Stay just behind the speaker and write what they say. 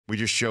We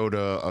just showed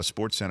a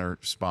Sports Center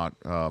spot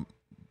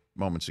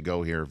moments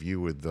ago here of you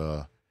with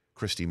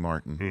Christy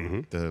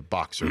Martin, the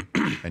boxer,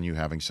 and you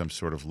having some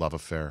sort of love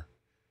affair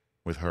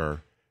with her,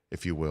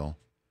 if you will,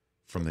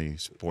 from the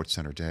Sports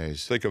Center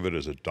days. Think of it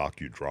as a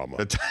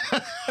docudrama.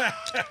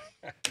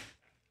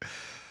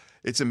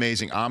 It's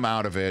amazing. I'm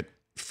out of it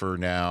for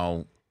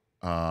now.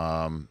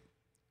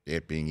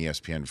 It being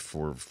ESPN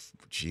for,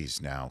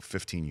 now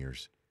 15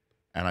 years.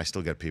 And I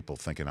still get people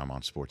thinking I'm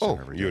on Sports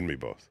Center every day. You and me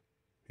both.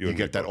 You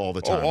get that all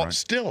the time, right?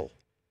 Still.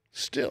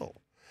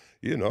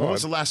 You know. When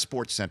was the last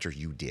Sports Center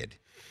you did?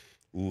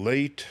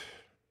 Late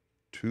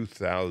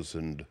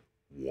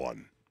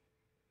 2001.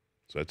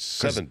 So that's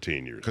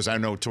 17 years. Because I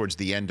know towards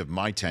the end of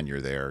my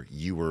tenure there,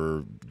 you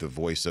were the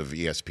voice of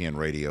ESPN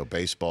Radio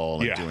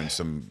Baseball and doing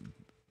some...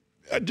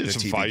 I did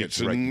some fights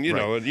and, you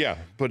know,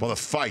 But, well, the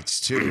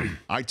fights, too.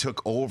 I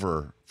took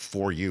over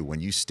for you when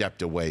you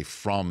stepped away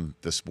from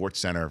the Sports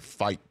Center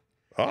fight.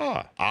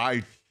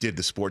 I did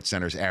the Sports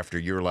Centers after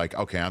you're like,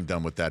 okay, I'm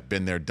done with that.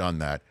 Been there, done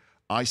that.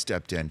 I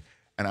stepped in,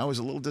 and I was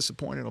a little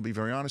disappointed, I'll be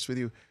very honest with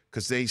you,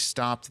 because they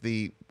stopped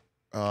the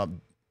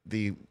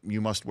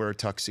you must wear a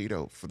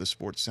tuxedo for the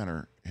Sports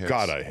Center hits.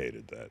 God, I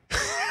hated that.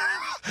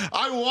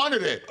 I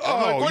wanted it.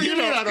 I'm like, what do you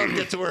mean I don't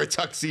get to wear a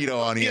tuxedo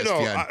on ESPN? You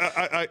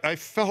know, I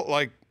felt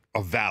like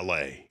a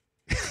valet.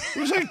 It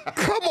was like,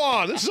 come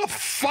on, this is a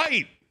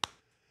fight.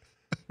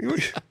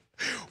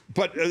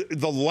 But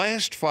the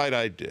last fight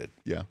I did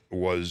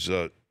was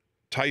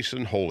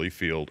Tyson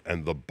Holyfield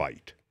and the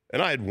Bite.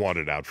 And I had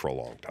wanted out for a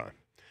long time.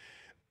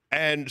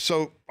 And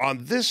so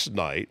on this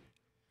night,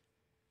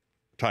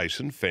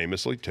 Tyson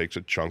famously takes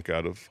a chunk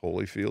out of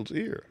Holyfield's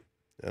ear.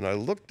 And I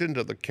looked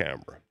into the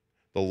camera.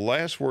 The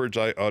last words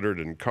I uttered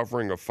in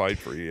covering a fight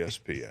for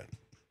ESPN.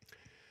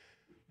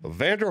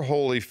 Evander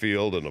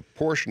Holyfield and a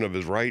portion of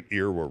his right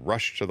ear were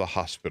rushed to the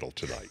hospital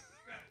tonight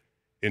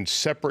in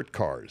separate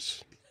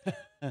cars.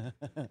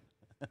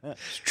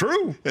 It's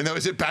true. And that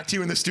was it? Back to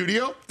you in the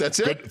studio? That's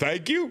it? Good,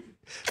 thank you.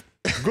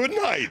 Good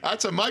night.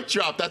 That's a mic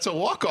drop. That's a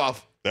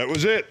walk-off. That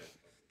was it.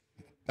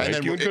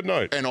 Thank you and good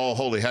night. And all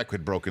holy heck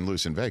had broken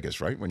loose in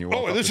Vegas, right? When you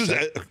walk this is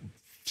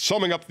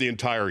summing up the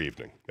entire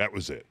evening. That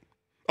was it.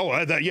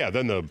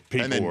 Then the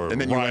people were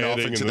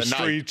rioting in the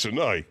streets. And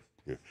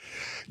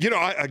you know,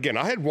 I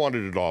had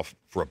wanted it off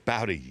for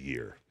about a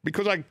year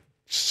because I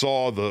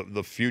saw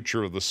the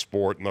future of the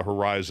sport and the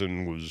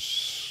horizon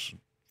was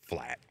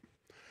flat.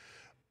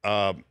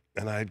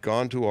 And I had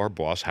gone to our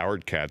boss,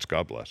 Howard Katz,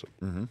 God bless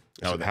him.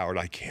 I said, Howard,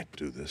 I can't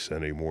do this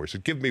anymore. He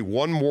said, give me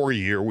one more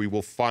year. We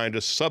will find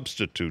a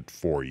substitute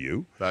for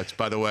you. That's,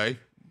 by the way,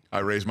 I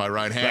raised my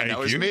right hand. That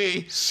was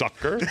me.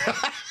 Sucker.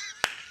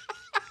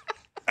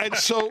 And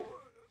so,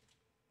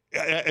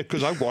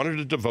 because I wanted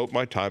to devote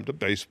my time to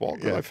baseball,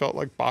 because I felt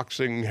like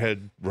boxing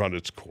had run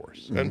its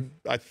course. And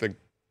I think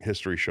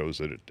history shows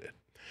that it did.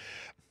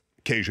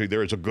 Occasionally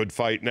there is a good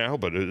fight now,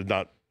 but it is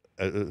not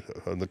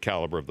on the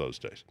caliber of those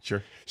days.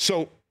 Sure.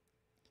 So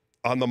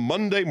on the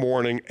Monday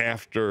morning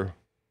after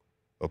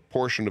a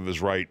portion of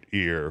his right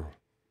ear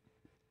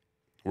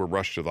were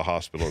rushed to the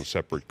hospital in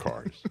separate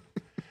cars,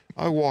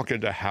 I walk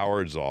into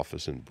Howard's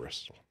office in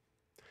Bristol.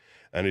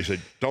 And he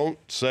said, don't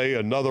say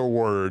another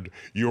word.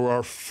 You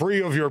are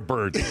free of your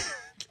burden.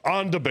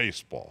 On to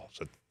baseball. I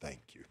said, thank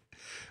you.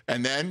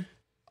 And then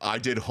I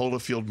did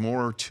Holyfield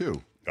more,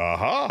 too.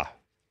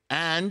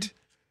 And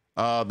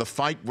the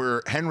fight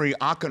where Henry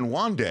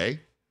Akinwande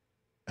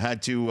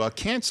had to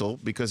cancel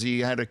because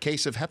he had a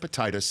case of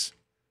hepatitis.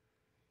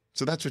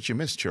 So that's what you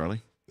missed,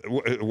 Charlie.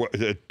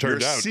 It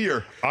turned out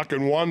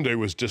Akinwande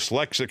was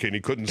dyslexic and he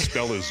couldn't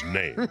spell his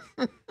name.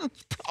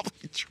 It's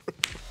probably true.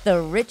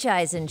 The Rich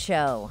Eisen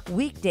Show,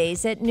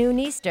 weekdays at noon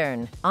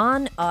Eastern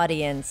on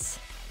Audience.